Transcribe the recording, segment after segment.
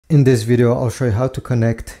In this video, I'll show you how to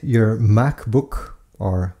connect your MacBook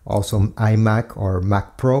or also iMac or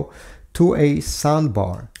Mac Pro to a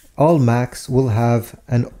soundbar. All Macs will have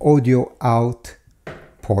an audio out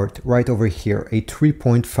port right over here, a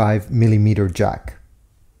 3.5mm jack.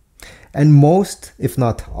 And most, if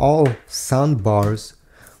not all, soundbars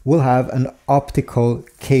will have an optical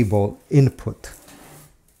cable input.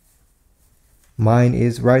 Mine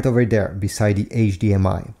is right over there beside the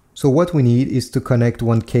HDMI. So what we need is to connect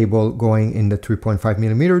one cable going in the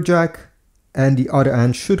 3.5mm jack, and the other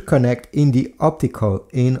end should connect in the optical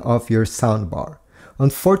in of your soundbar.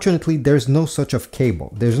 Unfortunately, there's no such of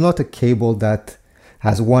cable. There's not a cable that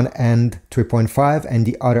has one end 3.5 and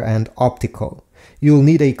the other end optical. You'll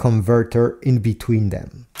need a converter in between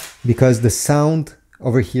them because the sound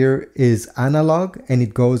over here is analog and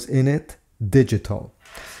it goes in it digital.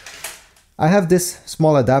 I have this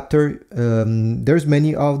small adapter. There's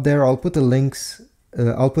many out there. I'll put a link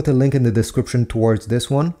in the description towards this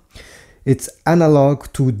one. It's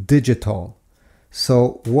analog to digital.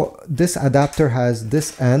 So this adapter has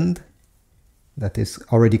this end that is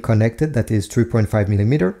already connected, that is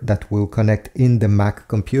 3.5mm, that will connect in the Mac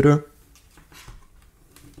computer.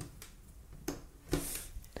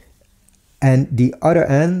 And the other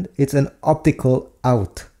end, it's an optical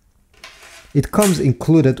out. It comes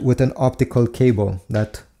included with an optical cable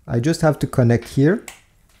that I just have to connect here.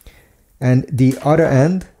 And the other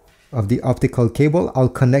end of the optical cable, I'll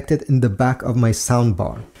connect it in the back of my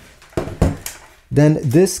soundbar. Then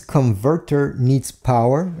this converter needs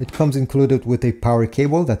power. It comes included with a power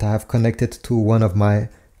cable that I have connected to one of my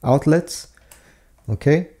outlets.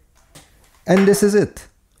 Okay. And this is it.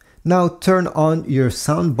 Now turn on your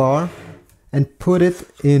soundbar and put it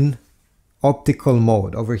in optical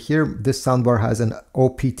mode. Over here, this soundbar has an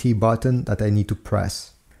OPT button that I need to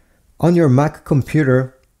press. On your Mac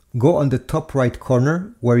computer, go on the top right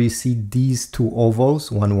corner where you see these two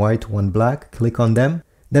ovals, one white, one black, click on them.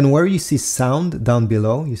 Then where you see sound down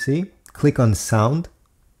below, you see, click on sound.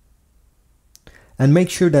 And make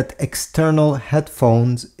sure that external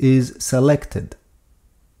headphones is selected.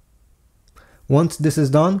 Once this is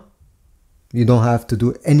done, you don't have to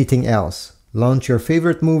do anything else. Launch your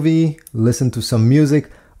favorite movie, listen to some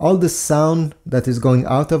music. All the sound that is going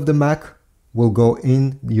out of the Mac will go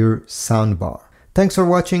in your soundbar. Thanks for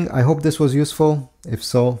watching. I hope this was useful. If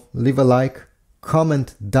so, leave a like,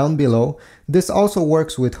 comment down below. This also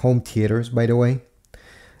works with home theaters, by the way.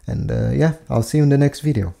 And yeah, I'll see you in the next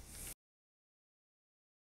video.